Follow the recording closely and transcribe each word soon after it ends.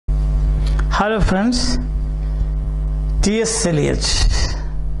Hello friends, T.S.Eliot.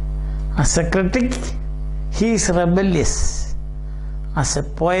 As a critic, he is rebellious. As a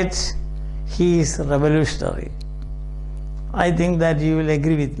poet, he is revolutionary. I think that you will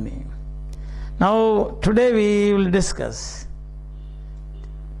agree with me. Now, today we will discuss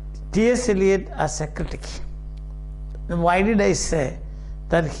T.S.Eliot as a critic. Why did I say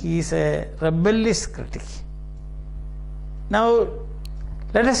that he is a rebellious critic? Now,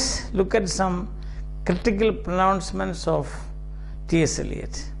 let us look at some critical pronouncements of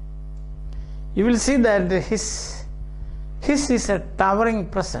T.S.Eliot. You will see that his is a towering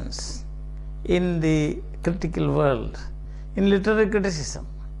presence in the critical world, in literary criticism.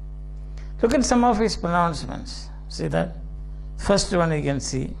 Look at some of his pronouncements. See that? First one you can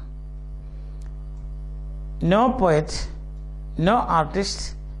see. No poet, no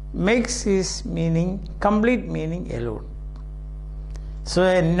artist makes his meaning, complete meaning alone.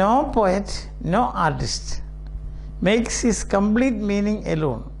 So no poet, no artist makes his complete meaning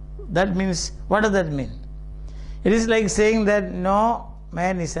alone. That means, what does that mean? It is like saying that no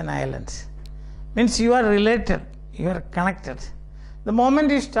man is an island. Means you are related, you are connected. The moment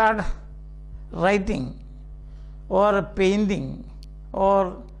you start writing or painting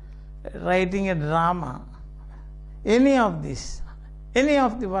or writing a drama, any of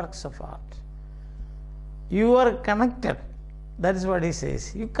the works of art, you are connected. That is what he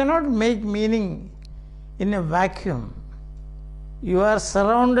says. You cannot make meaning in a vacuum. You are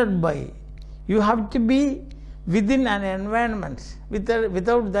surrounded by. You have to be within an environment.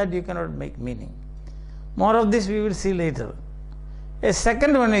 Without that, you cannot make meaning. More of this we will see later. A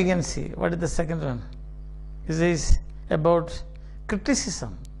second one you can see. What is the second one? It is about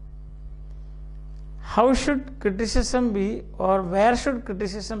criticism. How should criticism be, or where should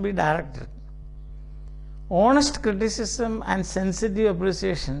criticism be directed? Honest criticism and sensitive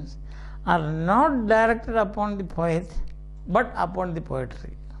appreciations are not directed upon the poet, but upon the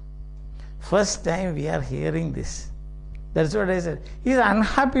poetry. First time we are hearing this. That's what I said. He is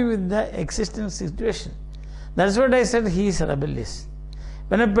unhappy with the existing situation. That's what I said, he is rebellious.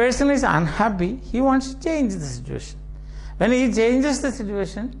 When a person is unhappy, he wants to change the situation. When he changes the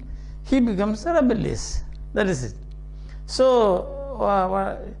situation, he becomes rebellious. That is it.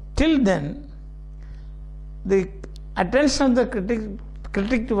 So, till then, the attention of the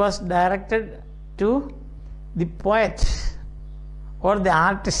critic was directed to the poet or the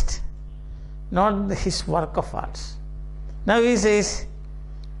artist, not his work of art. Now he says,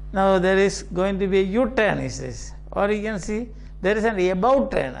 now there is going to be a U-turn, he says. Or you can see, there is an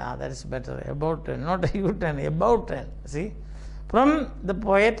about turn. That is better, about turn, not a U-turn, about turn. See, from the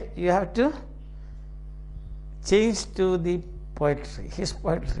poet, you have to change to the poetry, his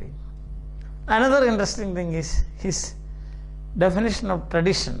poetry. Another interesting thing is his definition of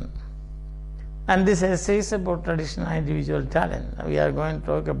tradition. And this essay is about tradition and individual talent. We are going to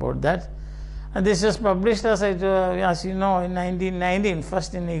talk about that. And this was published, as you know, in 1919,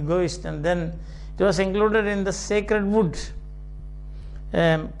 first in Egoist, and then it was included in the Sacred Wood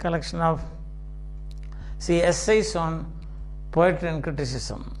collection of essays on poetry and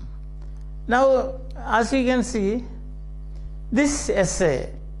criticism. Now, as you can see, this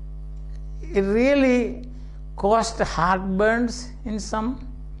essay, it really caused heartburns in some.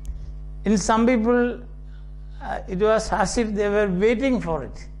 In some people, it was as if they were waiting for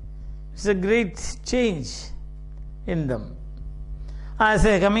it. It's a great change in them. I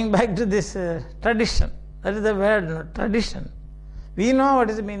say, coming back to this tradition, that is the word, no, tradition. We know what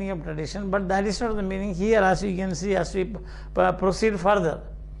is the meaning of tradition, but that is not the meaning here, as you can see, as we proceed further.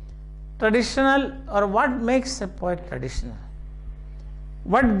 Traditional, or what makes a poet traditional?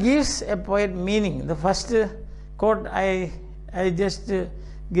 What gives a poet meaning? The first quote I just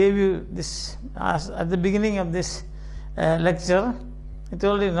gave you this at the beginning of this lecture. I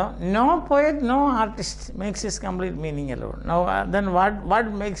told you, no poet, no artist makes his complete meaning alone. Now, then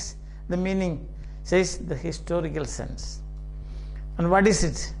what makes the meaning? Says the historical sense. And what is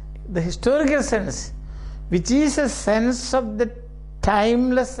it? The historical sense, which is a sense of the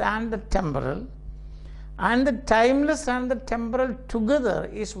timeless and the temporal. And the timeless and the temporal together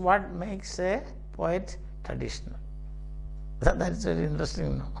is what makes a poet traditional. That's very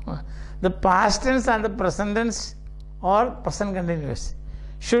interesting. The past tense and the present tense or present continuous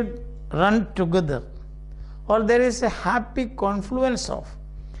should run together. Or there is a happy confluence of,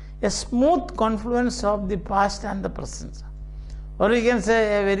 a smooth confluence of the past and the present. Or you can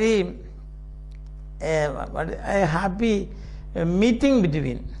say a happy meeting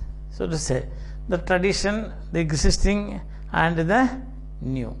between, so to say, the tradition, the existing and the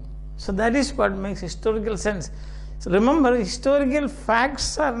new. So that is what makes historical sense. So remember, historical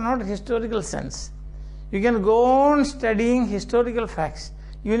facts are not historical sense. You can go on studying historical facts.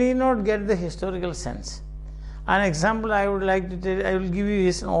 You need not get the historical sense. An example I would like to tell, I will give you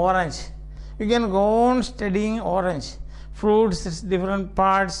is an orange. You can go on studying orange, fruits, its different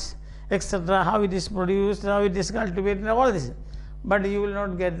parts, etc., how it is produced, how it is cultivated, all this. But you will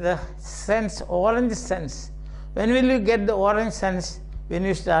not get the sense, orange sense. When will you get the orange sense? When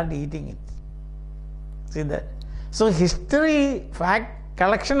you start eating it. See that? So history, fact,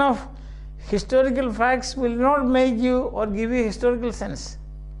 collection of historical facts will not make you or give you historical sense.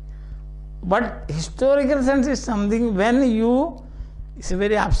 But historical sense is something when you, it's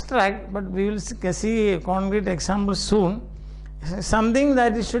very abstract, but we will see a concrete example soon. Something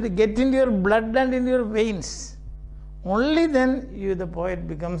that should get into your blood and in your veins. Only then the poet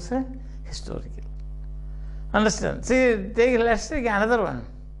becomes a historical. Understand? See, let's take another one.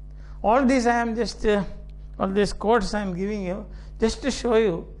 All these I am just, all these quotes I am giving you, just to show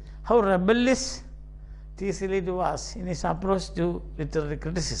you how rebellious T.S.Eliot was in his approach to literary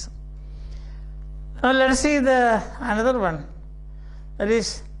criticism. Now let us see another one. That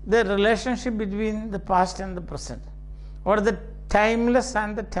is the relationship between the past and the present, or the timeless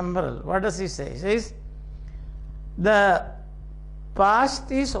and the temporal. What does he say? He says, the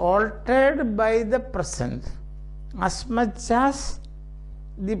past is altered by the present as much as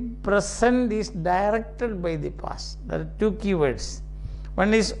the present is directed by the past. There are two keywords.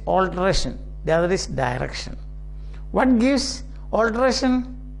 One is alteration, the other is direction. What gives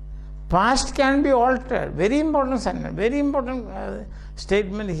alteration? Past can be altered. Very important sentence, very important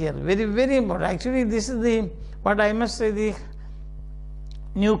statement here. Very, very important. Actually, this is what I must say, the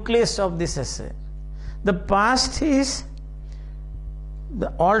nucleus of this essay. The past is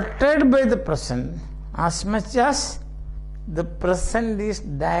altered by the present as much as the present is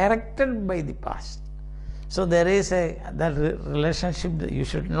directed by the past. So there is that relationship that you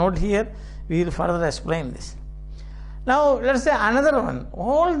should note here. We will further explain this. Now let's say another one.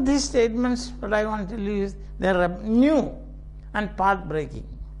 All these statements, what I want to tell you is they are new and path-breaking.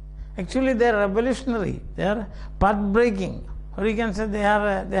 Actually, they are revolutionary. They are path-breaking. Or you can say they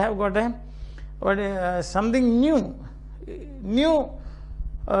have got something new. New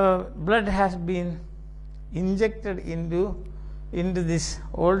blood has been injected into this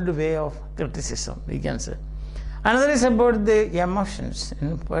old way of criticism, we can say. Another is about the emotions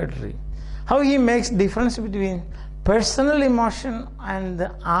in poetry. How he makes difference between personal emotion and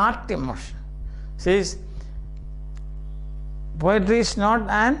the art emotion. Says poetry is not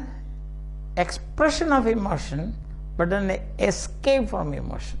an expression of emotion, but an escape from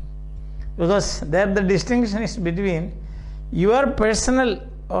emotion. Because there the distinction is between your personal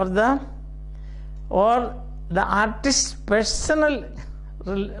or the artist's personal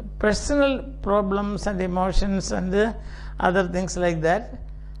problems and emotions and other things like that,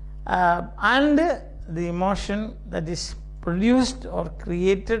 and the emotion that is produced or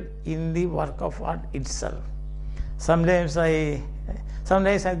created in the work of art itself. Sometimes I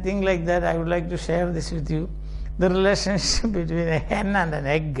think like that. I would like to share this with you. The relationship between a hen and an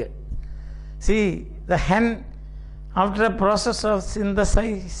egg. See, the hen, after a process of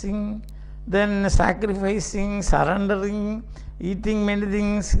synthesizing, then sacrificing, surrendering, eating many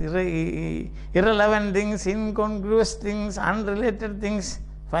things, irrelevant things, incongruous things, unrelated things,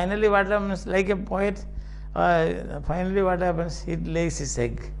 finally what happens, like a poet, finally what happens, it lays its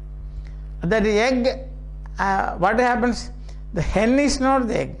egg. That egg, what happens? The hen is not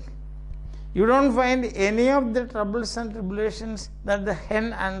the egg. You don't find any of the troubles and tribulations that the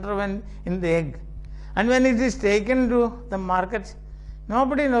hen underwent in the egg. And when it is taken to the market,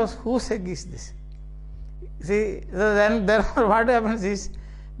 nobody knows whose egg is this. See, then therefore what happens is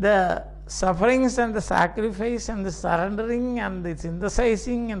the sufferings and the sacrifice and the surrendering and the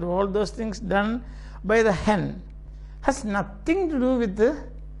synthesizing and all those things done by the hen has nothing to do with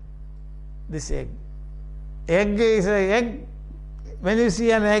this egg. Egg is an egg. When you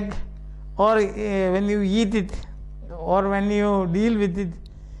see an egg, or when you eat it, or when you deal with it,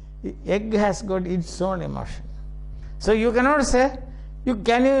 the egg has got its own emotion. So you cannot say,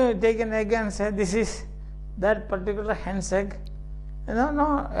 can you take an egg and say this is that particular hen's egg?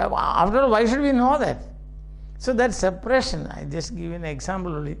 No. After all, why should we know that? So that separation, I just give an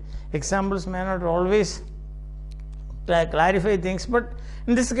example only. Examples may not always clarify things, but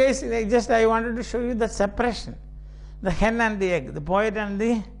in this case, I wanted to show you that separation. The hen and the egg, the poet and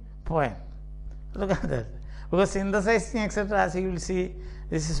the poem. Look at that. Because synthesizing, etc., as you will see,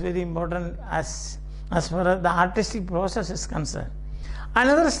 this is very important as far as the artistic process is concerned.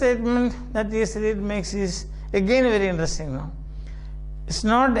 Another statement that T.S.Eliot makes is again very interesting now. It's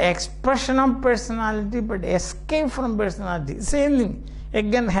not expression of personality, but escape from personality. Same thing.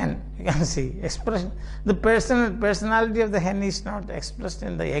 Egg and hen. You can see expression. The personality of the hen is not expressed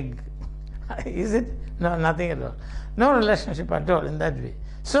in the egg. Is it? No, nothing at all. No relationship at all in that way.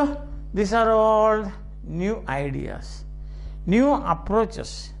 So these are all new ideas, new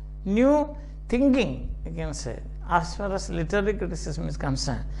approaches, new thinking, you can say, as far as literary criticism is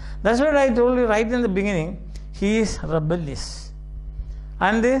concerned. That's what I told you right in the beginning. He is rebellious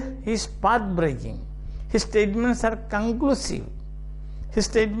and he is path-breaking. His statements are conclusive. His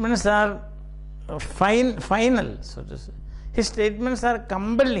statements are final, so to say. His statements are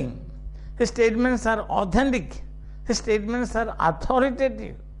compelling. His statements are authentic. His statements are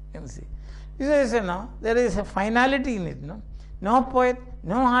authoritative. You can see. There is a finality in it. No poet,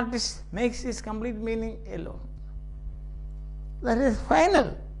 no artist makes his complete meaning alone. That is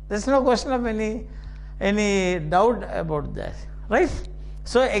final. There is no question of any doubt about that. Right?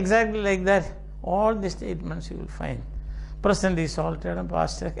 So exactly like that, all the statements you will find. Present is altered and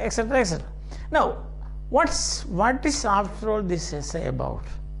past, etc., etc. Now, what is after all this essay about?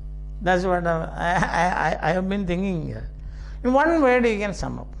 That's what I have been thinking here. In one word, you can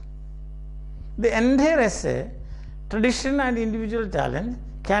sum up. The entire essay, tradition and individual talent,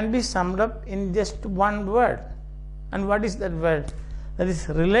 can be summed up in just one word. And what is that word? That is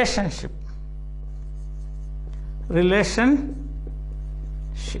relationship. Relationship.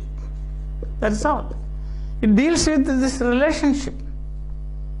 That's all. It deals with this relationship.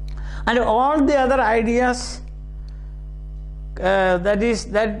 And all the other ideas around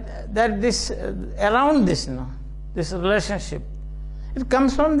this, this relationship, it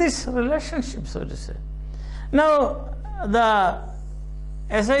comes from this relationship, so to say. Now, the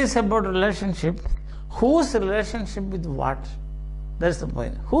essay is about relationship. Whose relationship with what? That's the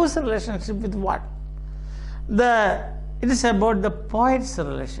point. Whose relationship with what? It is about the poet's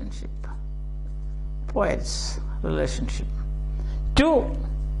relationship. Poet's relationship. 2,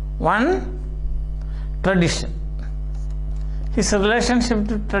 1, tradition. His relationship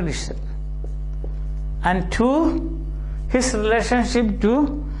to tradition. And 2, his relationship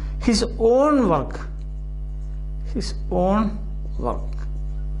to his own work. His own work.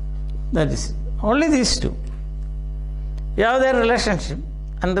 That is it. Only these two. You have their relationship.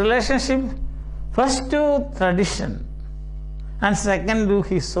 And relationship first to tradition and second to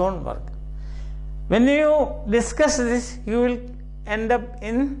his own work. When you discuss this, you will end up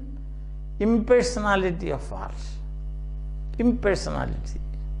in impersonality of art. Impersonality.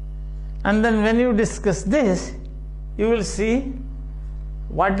 And then when you discuss this, you will see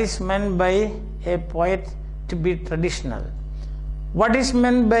what is meant by a poet to be traditional. What is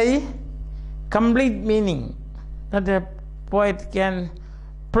meant by complete meaning that a poet can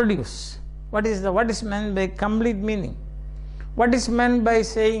produce. What is meant by complete meaning? What is meant by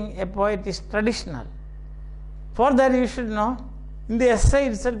saying a poet is traditional? For that you should know, in the essay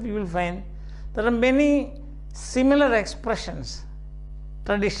itself you will find there are many similar expressions,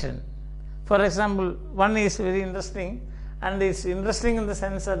 tradition. For example, one is very interesting, and it's interesting in the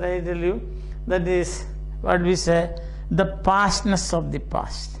sense that I tell you, that is what we say, the pastness of the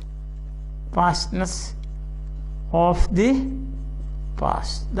past. Pastness of the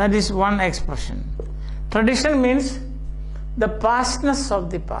past. That is one expression. Tradition means the pastness of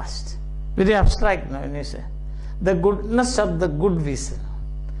the past. Very abstract now when you say. The goodness of the good we say.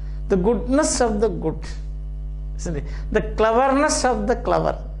 The goodness of the good. Isn't it? The cleverness of the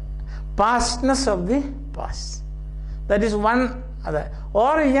clever. Pastness of the past. That is one other.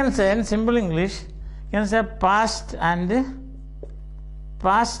 Or you can say in simple English, you can say past and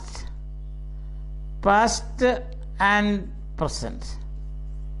present. Past and present.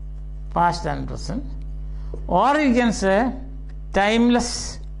 Or you can say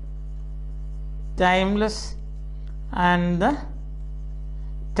timeless and the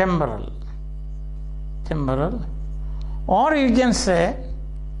temporal. Or you can say,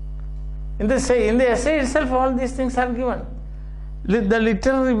 in the essay itself all these things are given. The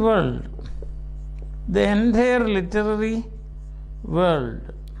literary world, the entire literary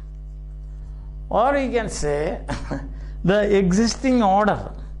world. Or you can say the existing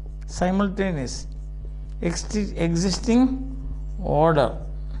order, simultaneous, existing order.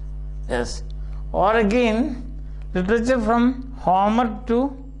 Yes. Or again, literature from Homer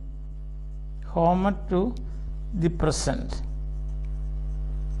to the present.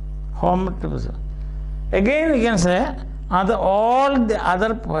 Homer to present. Again, you can say all the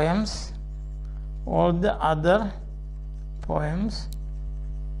other poems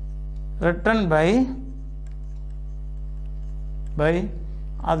written by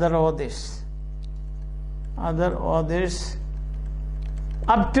other authors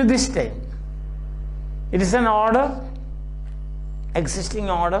up to this time. It is an order, existing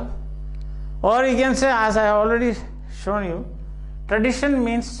order. Or you can say, as I already shown you, tradition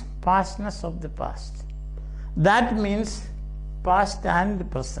means pastness of the past. That means past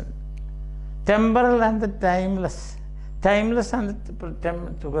and present. Temporal and the timeless. Timeless and the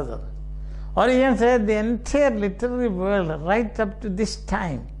together. Or you can say the entire literary world right up to this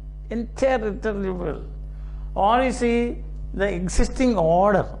time. Entire literary world. Or you see the existing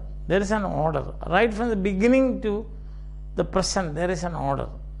order. There is an order. Right from the beginning to the present, there is an order.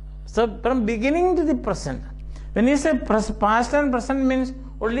 So from beginning to the present. When you say past and present means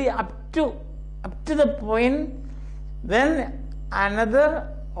only up to the point when another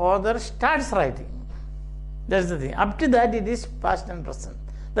author starts writing. That's the thing. Up to that it is past and present.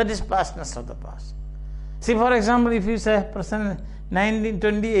 That is pastness of the past. See, for example, if you say present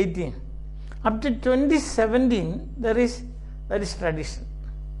 2018, up to 2017 that is tradition.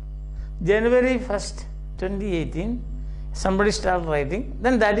 January 1st, 2018, somebody started writing,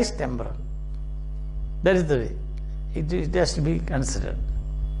 then that is temporal. That is the way. It has to be considered.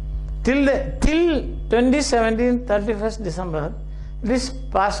 Till 2017, 31st December, it is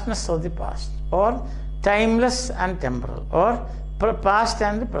pastness of the past, or timeless and temporal, or past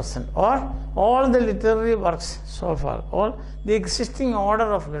and present, or all the literary works so far, or the existing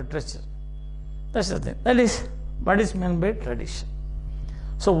order of literature. That's the thing. That is what is meant by tradition.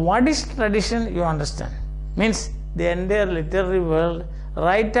 So what is tradition, you understand? Means the entire literary world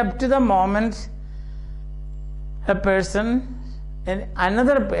right up to the moment a person,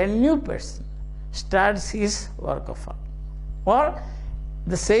 a new person starts his work of art, or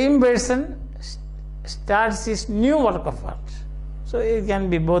the same person starts his new work of art. So it can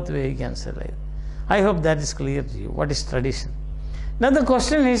be both ways, you can say like that. I hope that is clear to you. What is tradition? Now the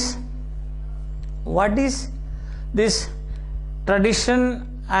question is, what is this tradition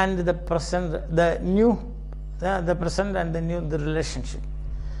and the present, the present and the new, the relationship?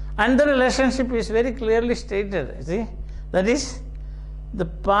 And the relationship is very clearly stated, you see. That is, the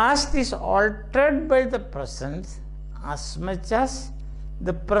past is altered by the present as much as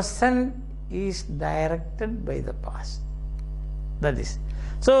the present is directed by the past. That is.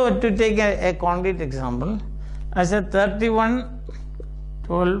 So to take a concrete example, I said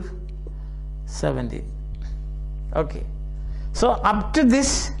 31/12/17. Okay. So up to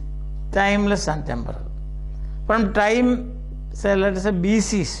this, timeless and temporal. From time, say let us say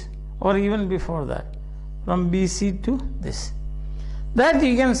BCs, or even before that, from BC to this. That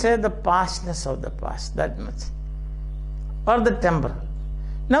you can say the pastness of the past, that much. Or the temporal.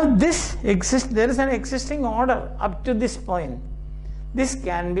 Now this exists, there is an existing order up to this point. This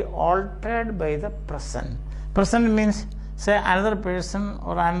can be altered by the present. Present means, say another person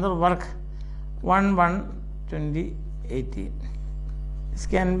or another work, 1/1/2018. This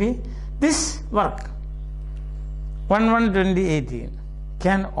can be, this work, 1/1/2018,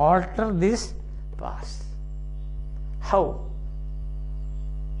 can alter this past. How?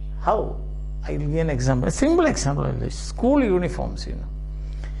 How? I will give an example, a simple example of this. School uniforms, you know.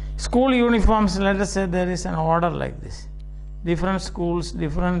 School uniforms, let us say there is an order like this. Different schools,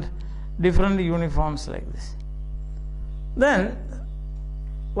 different uniforms like this. Then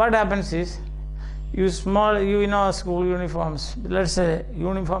what happens is, you know school uniforms, let's say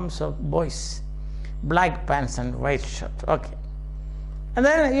uniforms of boys, black pants and white shirt, okay. And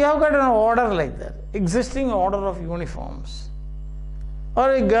then you have got an order like that, existing order of uniforms.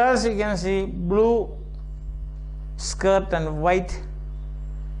 Or girls, you can see blue skirt and white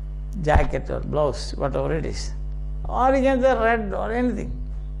jacket or blouse, whatever it is. Or you can say red or anything.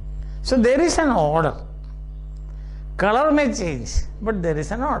 So there is an order. Color may change, but there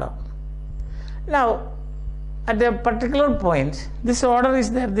is an order. Now, at a particular point, this order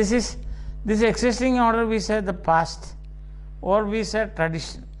is there. This existing order, we say the past, or we say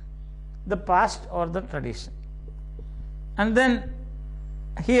tradition. The past or the tradition. And then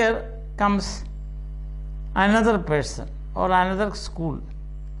here comes another person or another school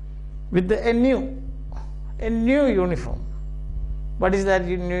with a new uniform. What is that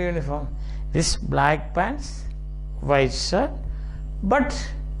new uniform? This black pants, white shirt, but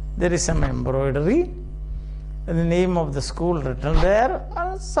there is some embroidery, the name of the school written there,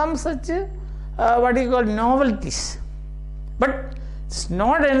 or some such what you call novelties. But it's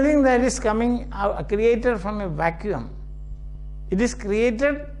not anything that is created from a vacuum. It is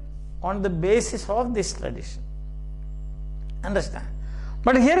created on the basis of this tradition. Understand?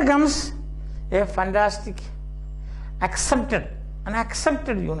 But here comes a fantastic, an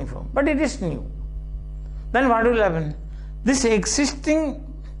accepted uniform, but it is new. Then what will happen? This existing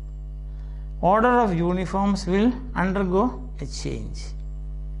order of uniforms will undergo a change.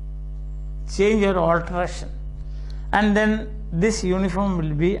 change or alteration. And then this uniform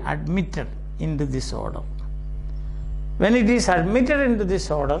will be admitted into this order. When it is admitted into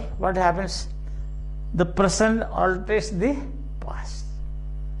this order, what happens? The present alters the past.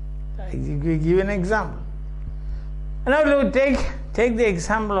 I give an example. Now look, take the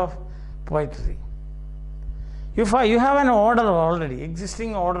example of poetry. You have an order already,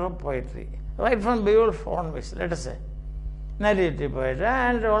 existing order of poetry, right from Beowulf onwards, let us say, narrative poetry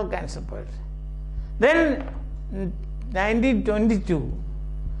and all kinds of poetry. Then 1922,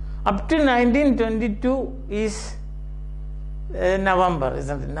 up to 1922 is November,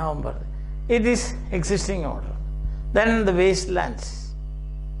 isn't it? November. It is existing order. Then the wastelands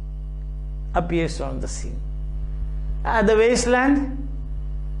appears on the scene. The wasteland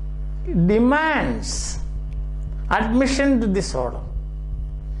demands admission to this order,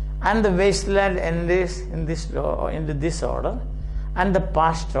 and the wasteland enters into this order, and the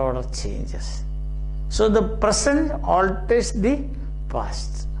past order changes. So the present alters the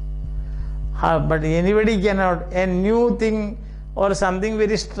past. But anybody cannot, a new thing or something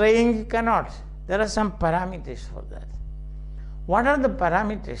very strange cannot. There are some parameters for that. What are the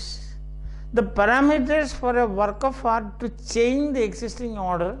parameters? The parameters for a work of art to change the existing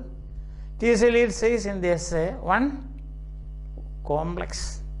order, T.S.Eliot says in the essay, one,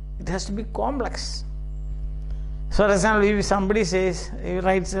 complex. It has to be complex. So, for example, if somebody says, he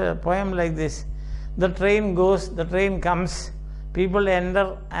writes a poem like this, the train goes, the train comes, people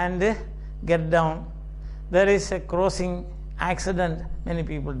enter and get down. There is a crossing accident, many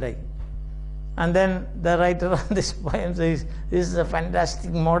people die. And then the writer of this poem says, this is a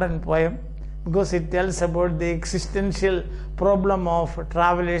fantastic modern poem because it tells about the existential problem of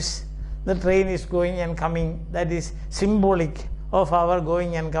travelers. The train is going and coming, that is symbolic of our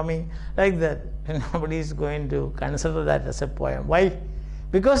going and coming, like that. Nobody is going to consider that as a poem. Why?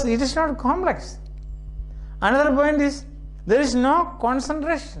 Because it is not complex. Another point is, there is no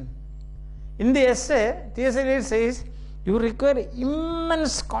concentration. In the essay, T.S.Eliot says, you require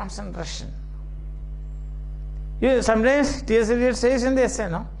immense concentration. Sometimes T.S.Eliot says in the essay,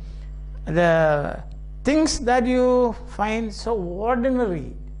 no, the things that you find so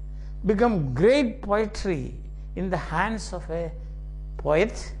ordinary become great poetry in the hands of a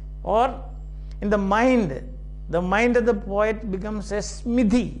poet, or in the mind of the poet becomes a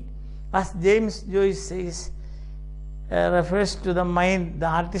smithy, as James Joyce says, refers to the mind, the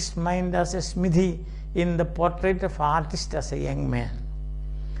artist's mind as a smithy in the portrait of artist as a young man.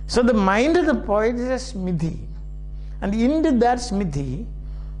 So the mind of the poet is a smithy, and into that smithy,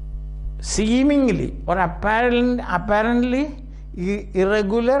 seemingly or apparently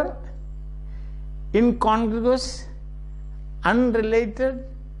irregular, incongruous, unrelated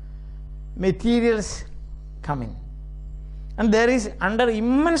materials coming. And there is, under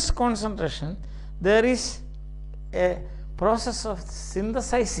immense concentration, there is a process of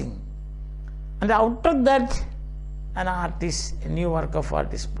synthesizing. And out of that, a new work of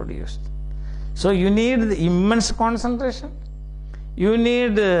art is produced. So you need the immense concentration. You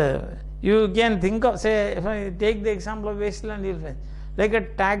need, you can think of, say, if I take the example of wasteland, like a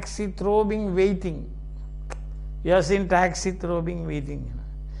taxi throbbing waiting. You have seen taxi throbbing waiting.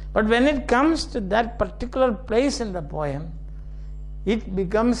 But when it comes to that particular place in the poem, it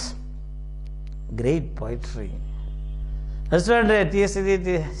becomes great poetry. That's what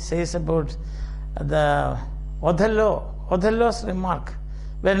T.S.Eliot says about the Othello's remark.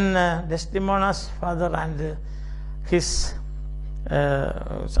 When Desdemona's father and his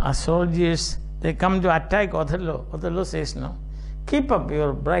soldiers, they come to attack Othello. Othello says, no, keep up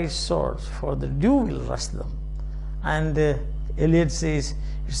your bright swords, for the dew will rust them. And Eliot says,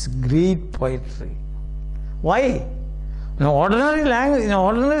 it's great poetry. Why? In ordinary language, in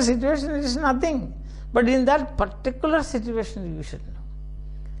ordinary situation, it is nothing. But in that particular situation, you should know.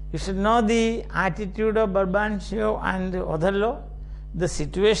 You should know the attitude of Barbancio and Othello, the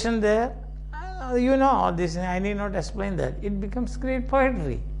situation there. You know all this, I need not explain that. It becomes great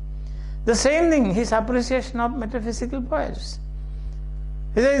poetry. The same thing, his appreciation of metaphysical poets.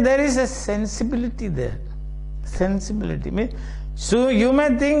 There is a sensibility there. Sensibility. So you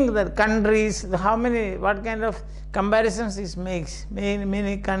may think that countries, what kind of comparisons this makes.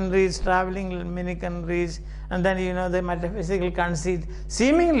 Many countries, traveling in many countries, and then the metaphysical conceit.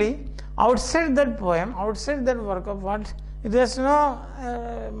 Seemingly, outside that poem, outside that work of art, there is no,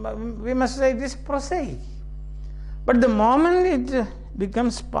 we must say it is prosaic. But the moment it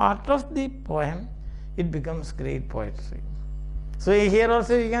becomes part of the poem, it becomes great poetry. So here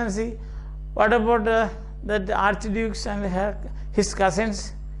also you can see, what about that archdukes and his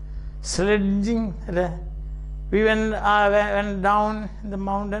cousins sledging we went down in the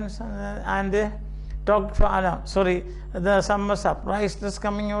mountains and talked for, some was surprised us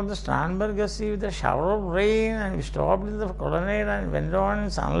coming out the Strandberg Sea with a shower of rain, and we stopped in the colonnade and went on in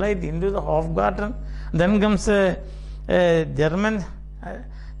sunlight into the Hofgarten. Then comes a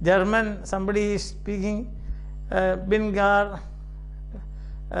German, somebody is speaking Bingar.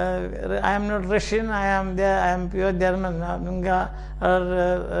 I am not Russian, I am pure German. Bingar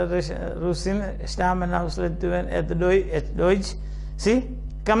Russian, Stamm aus Deutsch. See,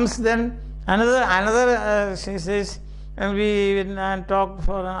 comes then another she says, and we talked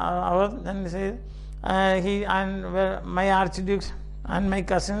for an hour. Then says he and my archdukes and my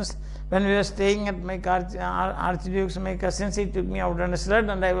cousins, when we were staying at my archduke's, my cousins, he took me out on a sled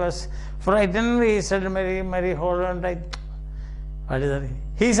and I was frightened. He said, Mary, hold on tight. What is that?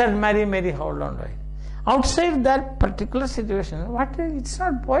 He said, Mary, hold on tight. Outside that particular situation, it's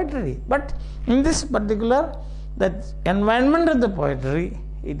not poetry, but in this particular, that environment of the poetry,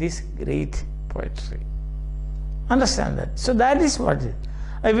 it is great poetry. Understand that? So that is what it is.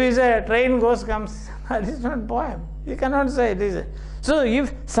 If you say a train comes, that is not poem. You cannot say it is. So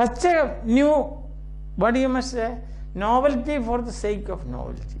if such a new, what you must say, novelty for the sake of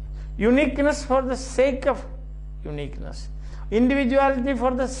novelty, uniqueness for the sake of uniqueness, individuality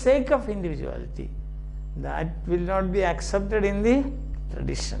for the sake of individuality, that will not be accepted in the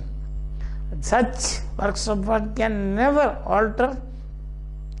tradition. Such works of art can never alter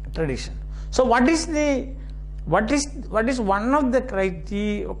tradition. So what is one of the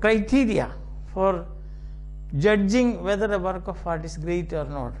criteria for judging whether a work of art is great or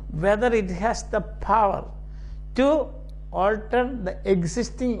not? Whether it has the power to alter the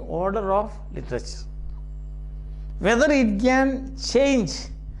existing order of literature, whether it can change,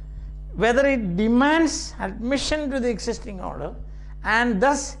 whether it demands admission to the existing order and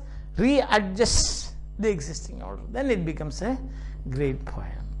thus readjusts the existing order, then it becomes a great poem.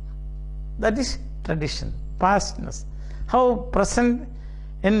 That is tradition, pastness. How present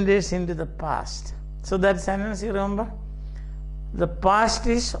enters into the past. So that sentence you remember? The past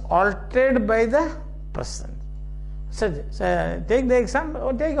is altered by the present. So take the example,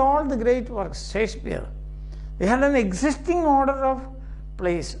 or take all the great works, Shakespeare. They had an existing order of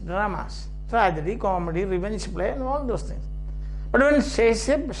plays, dramas, tragedy, comedy, revenge play, and all those things. But when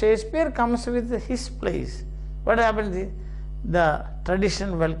Shakespeare comes with his plays, what happens? The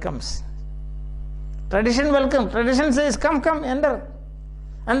tradition welcomes. Tradition welcomes. Tradition says, come, enter.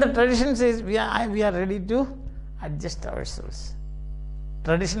 And the tradition says, we are ready to adjust ourselves.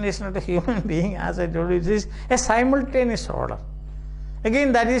 Tradition is not a human being, as I told you, it is a simultaneous order.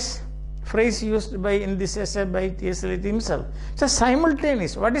 Again, that is phrase used in this essay by T.S.Eliot himself. It's a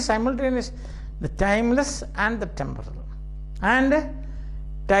simultaneous. What is simultaneous? The timeless and the temporal. And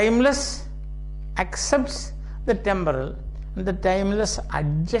timeless accepts the temporal, and the timeless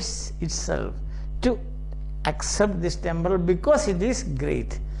adjusts itself to accept this temporal because it is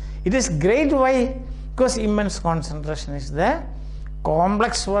great. It is great, why? Because immense concentration is there.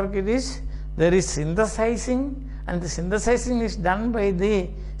 Complex work it is. There is synthesizing, and the synthesizing is done by the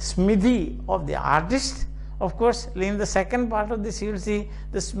smithy of the artist. Of course, in the second part of this you will see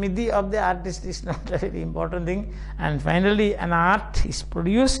the smithy of the artist is not a very important thing. And finally, an art is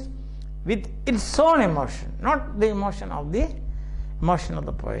produced with its own emotion, not the emotion of the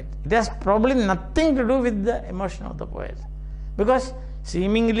poet. It has probably nothing to do with the emotion of the poet, because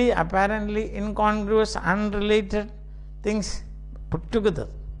seemingly, apparently incongruous, unrelated things put together.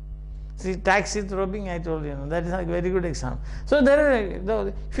 See, taxi throbbing, I told you, that is a very good example. So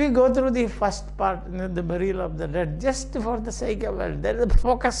if you go through the first part, the burial of the dead, just for the sake of it, there is the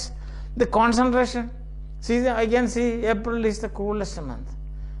focus, the concentration. See, I can see April is the coolest month,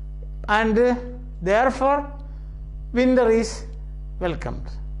 and therefore winter is welcomed,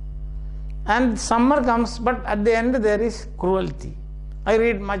 and summer comes, but at the end there is cruelty. I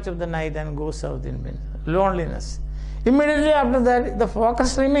read much of the night and go south in winter. Loneliness. Immediately after that, the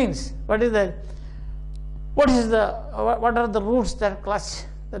focus remains. What is that? What are the roots that clutch,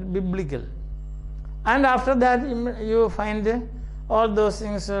 that biblical? And after that, you find all those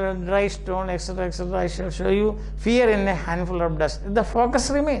things, dry stone, etc., etc. I shall show you fear in a handful of dust. The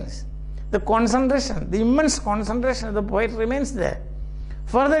focus remains. The concentration, the immense concentration of the poet remains there.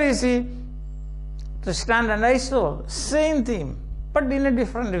 Further, you see, Tristan and Isolde, same theme, but in a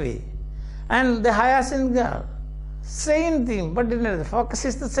different way. And the Hyacinth Girl, same theme, but the focus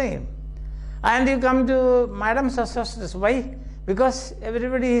is the same. And you come to Madame Sosostris. Why? Because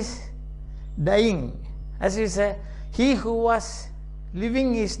everybody is dying. As we say, he who was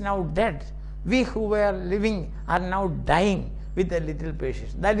living is now dead. We who were living are now dying with a little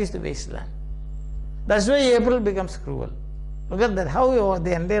patience. That is the wasteland. That's why April becomes cruel. Look at that, how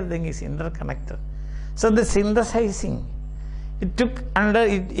the entire thing is interconnected. So the synthesizing, it took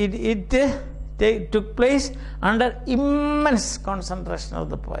place under immense concentration of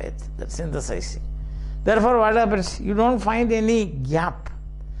the poet, that synthesizing. Therefore, what happens? You don't find any gap.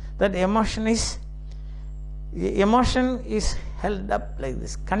 That emotion is held up like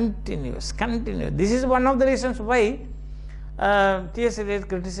this, continuous. This is one of the reasons why T.S.Eliot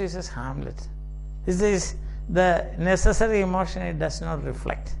criticizes Hamlet. This is the necessary emotion it does not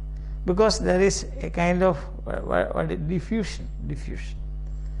reflect, because there is a kind of diffusion.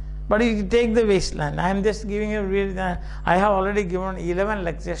 But if you take the wasteland, I am just giving a I have already given 11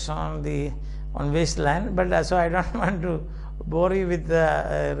 lectures on wasteland, but so I don't want to bore you with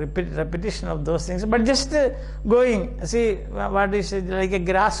the repetition of those things, but just going, see what is it, like a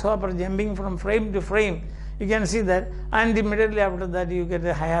grasshopper jumping from frame to frame, you can see that, and immediately after that you get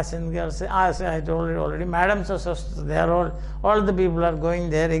the hyacinth girls, as I told you already, Madam so they are all the people are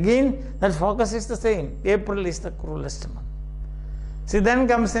going there. Again, that focus is the same. April is the cruelest month. See, then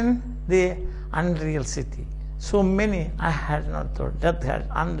comes in the unreal city. So many I had not thought, death had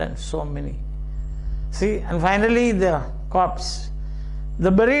undone so many. See, and finally the corpse, the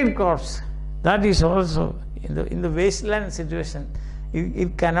buried corpse, that is also in the wasteland situation,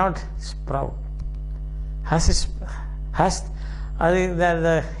 it cannot sprout. He's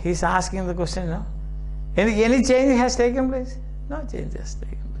asking the question, no? Any change has taken place? No change has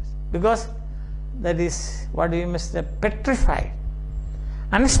taken place. Because that is what we must say, petrified,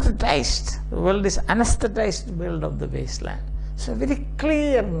 anesthetized. The world is anesthetized world of the wasteland. So very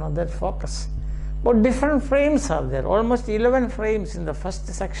clear, that focus. But different frames are there, almost 11 frames in the first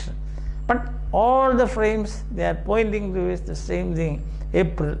section. But all the frames, they are pointing to the same thing.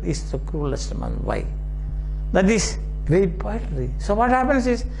 April is the cruelest month. Why? That is great poetry. So what happens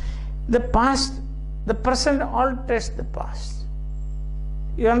is, the present alters the past.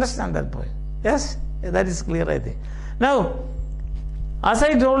 You understand that point? Yes? That is clear, I think. Now, as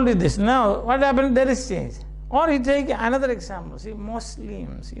I told you this, now what happened? There is change. Or you take another example, see,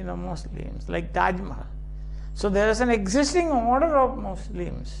 Muslims, like Taj Mahal. So there is an existing order of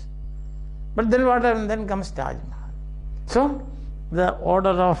Muslims. But then what happens? Then comes Taj Mahal. So the order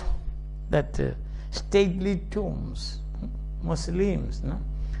of that stately tombs, Muslims,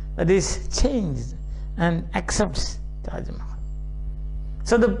 that is changed and accepts Taj Mahal.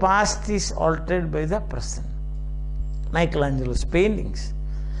 So the past is altered by the present. Michelangelo's paintings,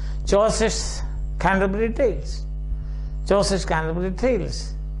 Chaucer's Canterbury Tales,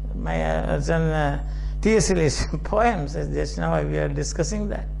 my T.S.Eliot's poems, just now we are discussing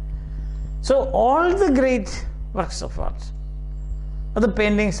that. So all the great works of art, the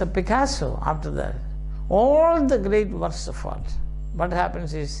paintings of Picasso after that, all the great works of art, what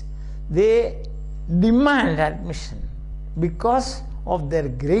happens is, they demand admission because of their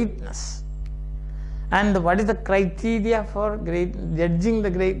greatness. And what is the criteria for judging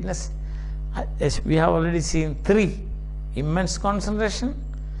the greatness? Yes, we have already seen 3. Immense concentration,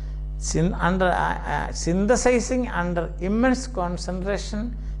 synthesizing under immense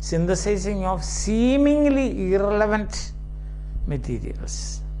concentration, synthesizing of seemingly irrelevant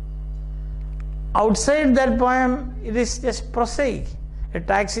materials. Outside that poem, it is just prosaic, a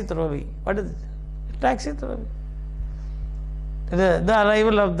taxi throwaway. What is it? A taxi throwaway. The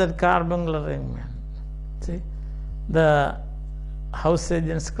arrival of that car bungler young man. See, the house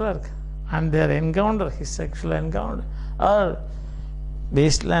agent's clerk, and their encounter, his sexual encounter, or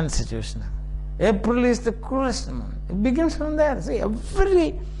wasteland situation. April is the cruelest month. It begins from there. See,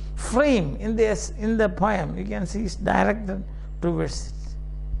 every frame in the poem, you can see, is directed towards it.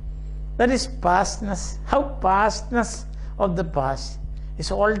 That is pastness. How pastness of the past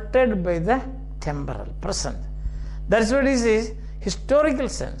is altered by the temporal, present. That's what it is, historical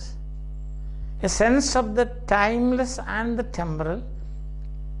sense. A sense of the timeless and the temporal,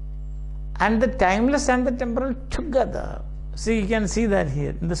 and the timeless and the temporal together. See, you can see that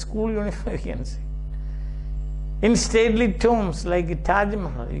here in the school uniform. You can see in stately tombs like Taj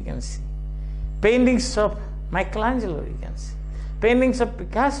Mahal. You can see paintings of Michelangelo. You can see paintings of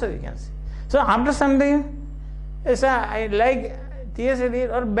Picasso. You can see. So after some time, yes, I like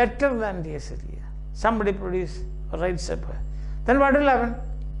T.S.Eliot or better than T.S.Eliot. Somebody produce or writes a poem. Then what will happen?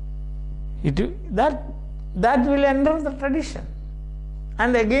 That will enter the tradition,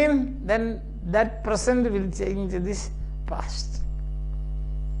 and again then that present will change this past.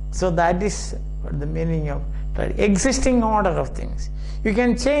 So that is what the meaning of existing order of things. You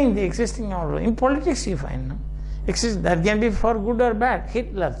can change the existing order. In politics you find, no? That can be for good or bad.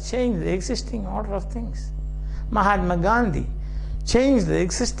 Hitler changed the existing order of things. Mahatma Gandhi changed the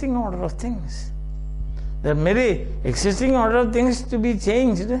existing order of things. There are many existing order of things to be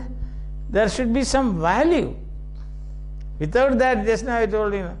changed. There should be some value. Without that, just now I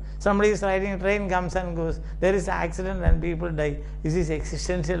told you, somebody is riding a train, comes and goes. There is an accident and people die. This is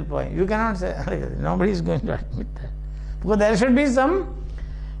existential point. You cannot say, nobody is going to admit that. Because there should be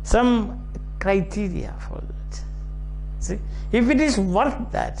some criteria for that. See, if it is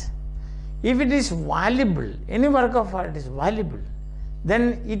worth that, if it is valuable, any work of art is valuable,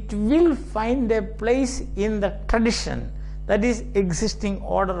 then it will find a place in the tradition, that is existing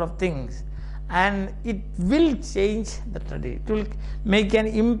order of things, and it will change the tradition. It will make an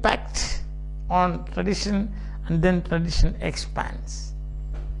impact on tradition, and then tradition expands.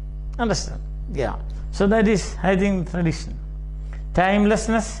 Understand? Yeah. So that is, I think, tradition.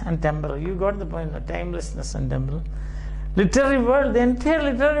 Timelessness and temporal. You got the point of timelessness and temporal. Literary world, the entire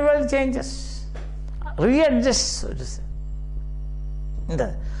literary world changes, readjusts, so to say.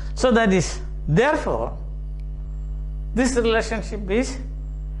 So that is, therefore, this relationship is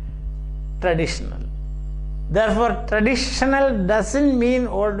traditional. Therefore, traditional doesn't mean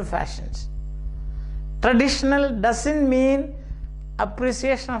old fashions. Traditional doesn't mean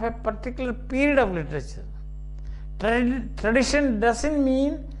appreciation of a particular period of literature. Tradition doesn't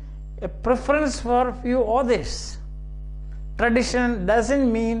mean a preference for few authors. Tradition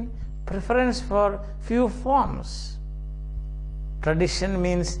doesn't mean preference for few forms. Tradition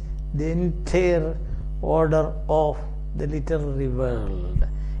means the entire order of the literary world,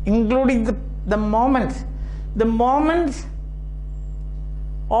 including the moment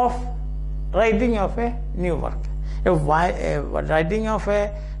of writing of a new work. Writing of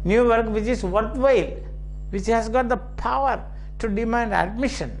a new work which is worthwhile, which has got the power to demand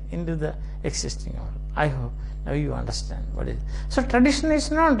admission into the existing world. I hope now you understand what it is. So tradition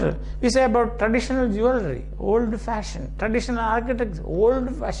is not, we say about traditional jewelry, old fashioned, traditional architecture,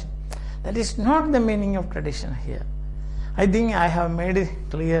 old fashioned. That is not the meaning of tradition here. I think I have made it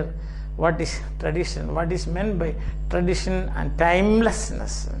clear what is tradition, what is meant by tradition and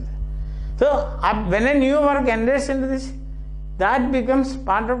timelessness. So when a new work enters into this, that becomes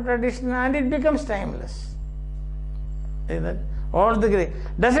part of tradition and it becomes timeless. All the great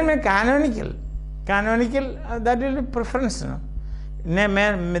doesn't mean canonical. Canonical, that will be preference. No?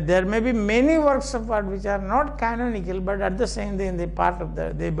 There may be many works of art which are not canonical, but at the same time they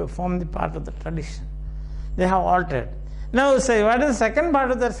form the part of the tradition. They have altered. Now say, what is the second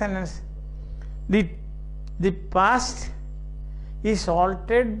part of that sentence? The past is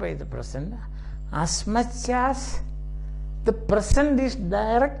altered by the present as much as the present is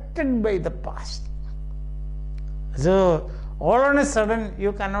directed by the past. So all on a sudden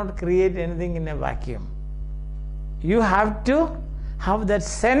you cannot create anything in a vacuum. You have to have that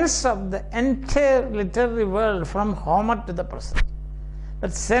sense of the entire literary world from Homer to the present.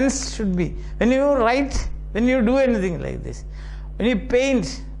 That sense should be, when you write, when you do anything like this, when you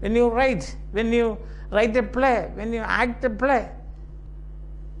paint, when you write a play, when you act a play,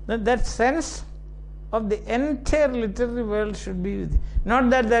 that sense of the entire literary world should be with you. Not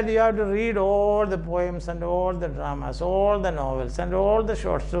that you have to read all the poems and all the dramas, all the novels and all the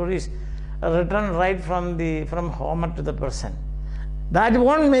short stories written right from Homer to the present. That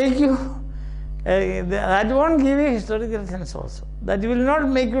won't make you, that won't give you historical sense also. That will not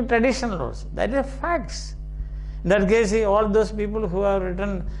make you traditional also. That is facts. In that case, all those people who have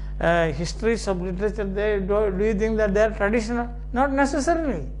written histories of literature, do you think that they are traditional? Not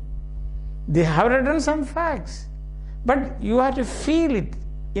necessarily. They have written some facts, but you have to feel it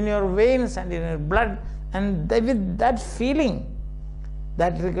in your veins and in your blood, and with that feeling,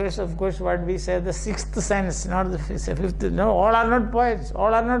 that requires, of course, what we say, the sixth sense, not the fifth. No, all are not poets,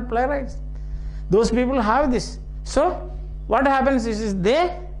 all are not playwrights. Those people have this. So, what happens is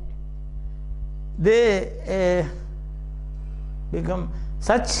they become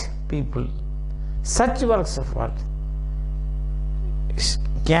such people, such works of art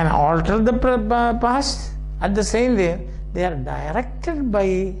can alter the past. At the same time, they are directed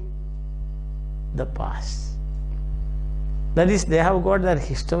by the past. That is, they have got that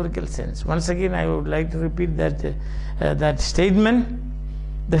historical sense. Once again, I would like to repeat that statement,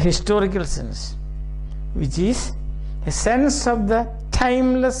 the historical sense, which is a sense of the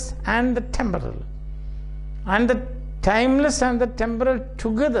timeless and the temporal. And the timeless and the temporal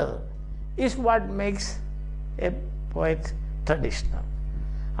together is what makes a poet traditional.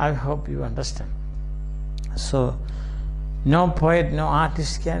 I hope you understand. So, no poet, no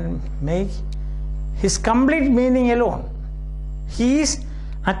artist can make his complete meaning alone. He is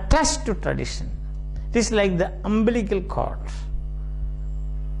attached to tradition. It is like the umbilical cord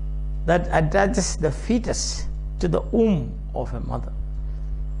that attaches the fetus to the womb of a mother.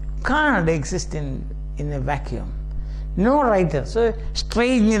 Cannot exist in in a vacuum. No writer. So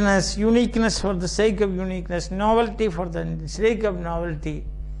strangeness, uniqueness for the sake of uniqueness, novelty for the sake of novelty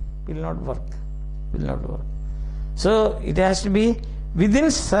will not work. Will not work. So it has to be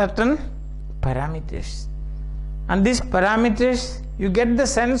within certain parameters. And these parameters, you get the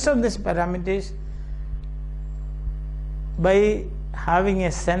sense of these parameters by having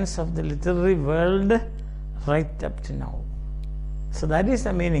a sense of the literary world right up to now. So that is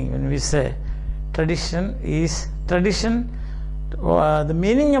the meaning when we say tradition is tradition. The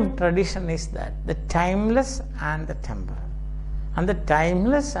meaning of tradition is that the timeless and the temporal, and the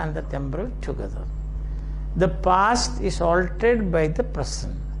timeless and the temporal together. The past is altered by the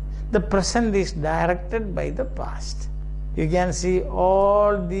present. The present is directed by the past. You can see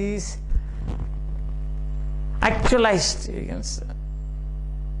all these actualized, you can say,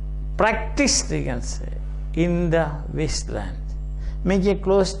 practiced, you can say, in the wasteland. Make a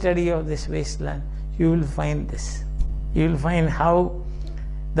close study of this wasteland. You will find this. You will find how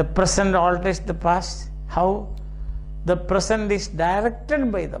the present alters the past, how the present is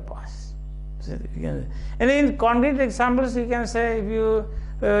directed by the past. So, and in concrete examples, you can say, if you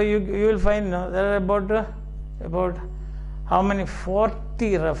will find there are about how many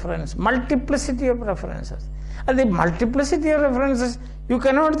 40 references, multiplicity of references. And the multiplicity of references, you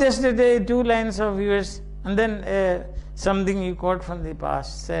cannot just take 2 lines of yours and then something you quote from the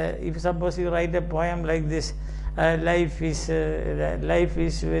past. If suppose you write a poem like this, life is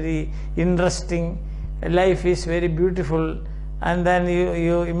very interesting, life is very beautiful, and then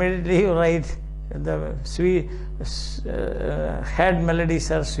you immediately write the sweet head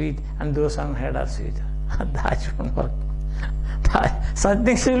melodies are sweet and those unheard are sweet. That won't work. Such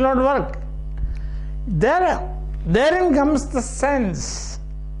things will not work. Therein comes the sense.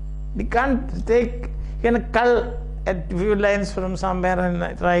 You can't take, you can cull a few lines from somewhere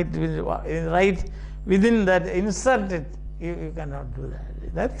and write within that, insert it. You cannot do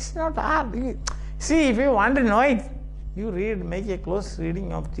that. That is not art. See, if you want to know it, you read, make a close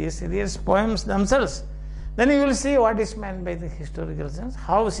reading of T.S.Eliot's poems themselves. Then you will see what is meant by the historical sense,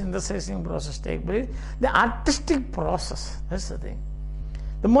 how synthesizing process takes place, the artistic process. That's the thing.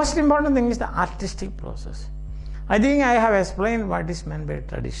 The most important thing is the artistic process. I think I have explained what is meant by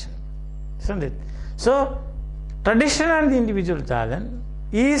tradition, isn't it? So, tradition and the individual talent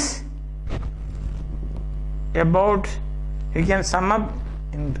is about, you can sum up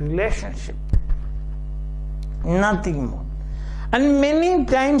in relationship, nothing more. And many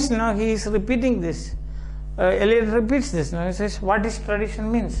times now he is repeating this. Eliot repeats this now. He says, what is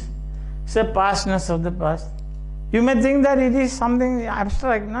tradition means? It's a pastness of the past. You may think that it is something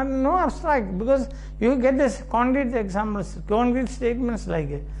abstract. No abstract, because you get this concrete examples, concrete statements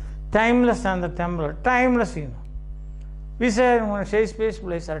like timeless and the temporal. Timeless, you know. We say Shakespeare's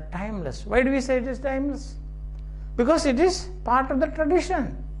plays are timeless. Why do we say it is timeless? Because it is part of the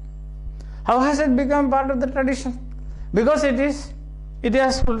tradition. How has it become part of the tradition? Because it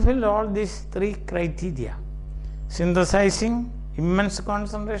has fulfilled all these 3 criteria: synthesizing, immense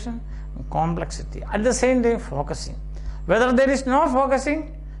concentration, and complexity. At the same time, focusing. Where there is no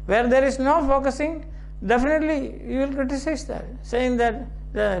focusing, definitely you will criticize that, saying that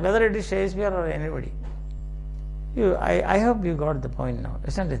whether it is Shakespeare or anybody. I hope you got the point now,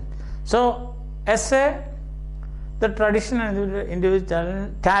 isn't it? So, essay, the tradition and individual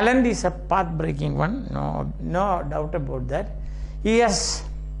talent is a path-breaking one, no doubt about that. He has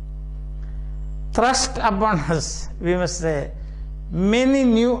thrust upon us, we must say, many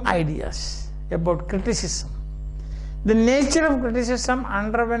new ideas about criticism. The nature of criticism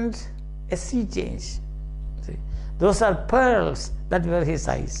underwent a sea change. See, those are pearls that were his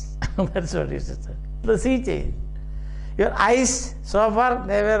eyes. That's what he said. The sea change. Your eyes, so far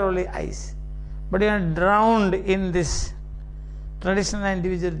they were only eyes. But you are drowned in this traditional and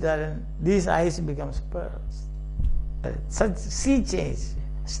individual talent. These eyes becomes pearls. Such sea change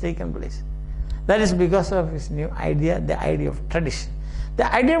has taken place. That is because of his new idea, the idea of tradition.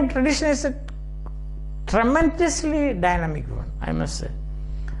 The idea of tradition is a tremendously dynamic one, I must say,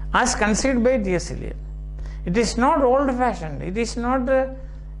 as conceived by T.S.Eliot. It is not old-fashioned. It is not.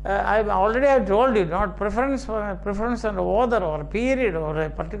 I have told you, not preference for an author or a period or a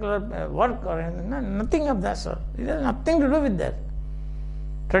particular work or nothing of that sort. It has nothing to do with that.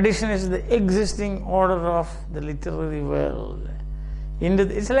 Tradition is the existing order of the literary world.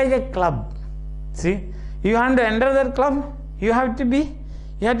 It's like a club. See, you want to enter that club, you have to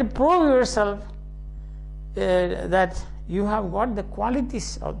prove yourself that you have got the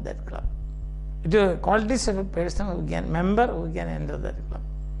qualities of that club. The qualities of a person who can enter that club.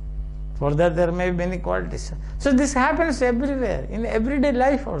 For that there may be many qualities. So this happens everywhere, in everyday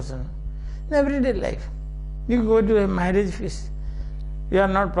life also. in everyday life. You go to a marriage feast, you are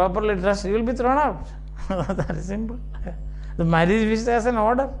not properly dressed, you will be thrown out. That is simple. The marriage feast has an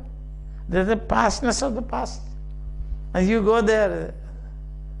order. There is a pastness of the past. And you go there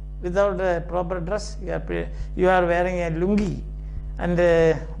without a proper dress, you are wearing a lungi and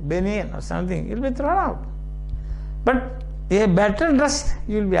a banian or something, you will be thrown out. But a better dress,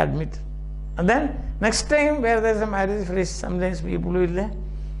 you will be admitted. And then next time where there is a marriage feast, sometimes people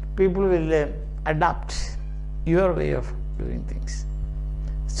will adopt your way of doing things.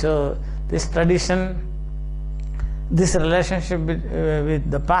 So this tradition, this relationship with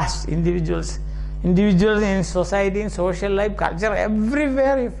the past, individuals in society, in social life, culture,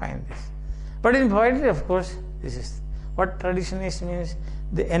 everywhere you find this. But in poetry, of course, this is what tradition is, means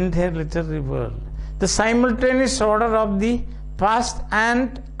the entire literary world. The simultaneous order of the past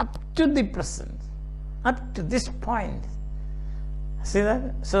and up to the present, up to this point. See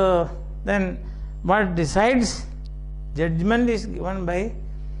that? So then what decides? Judgment is given by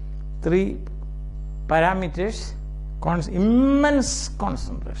 3 parameters: immense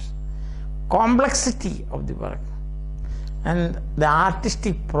concentration, complexity of the work, and the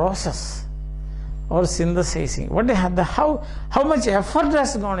artistic process or synthesizing. How much effort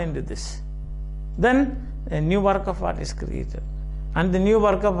has gone into this? Then a new work of art is created, and the new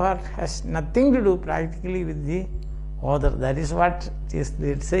work of art has nothing to do practically with the author. That is what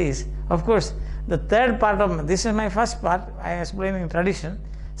T.S.Eliot says. Of course, the third part of this is my first part. I am explaining tradition.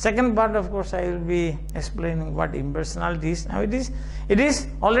 Second part, of course, I will be explaining what impersonality is. Now it is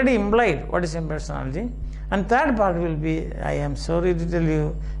already implied what is impersonality. And third part will be, I am sorry to tell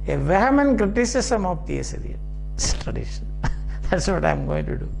you, a vehement criticism of T.S.Eliot's tradition. That's what I am going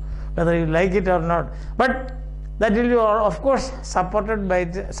to do, whether you like it or not. But that will be, of course, supported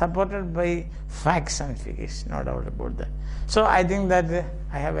by facts and figures, no doubt about that. So I think that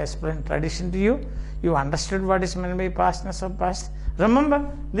I have explained tradition to you. You understood what is meant by pastness of past. Remember,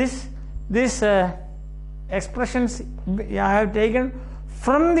 these expressions I have taken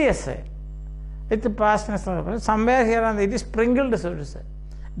from the essay. It's the pastness of the past. Somewhere here and there it is sprinkled, so to say.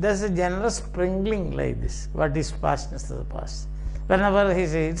 There's a generous sprinkling like this. What is pastness of the past? Whenever he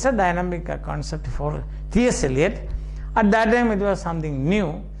says, it's a dynamic concept for T.S.Eliot. At that time it was something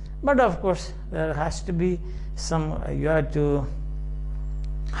new, but of course there has to be you have to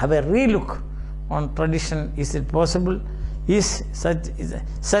have a relook on tradition. Is it possible? Is such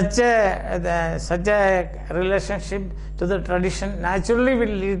a relationship to the tradition naturally will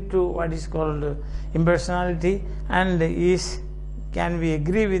lead to what is called impersonality, and can we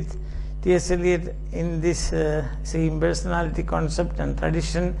agree with T.S.Eliot in this impersonality concept and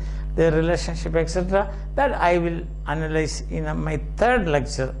tradition, their relationship, etc. That I will analyze in my third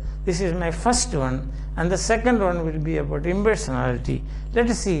lecture. This is my first one, and the second one will be about impersonality. Let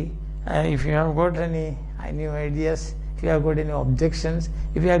us see if you have got any new ideas, if you have got any objections,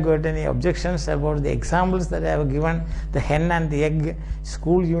 if you have got any objections about the examples that I have given, the hen and the egg,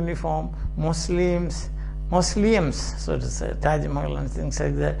 school uniform, Muslims, so to say, Taj Mahal and things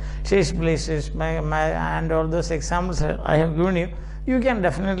like that, Shesh places, and all those examples I have given you. You can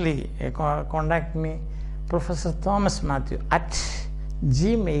definitely contact me, Professor Thomas Mathew at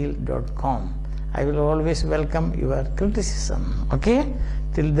gmail.com. I will always welcome your criticism. Okay?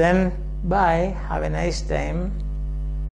 Till then, bye. Have a nice time.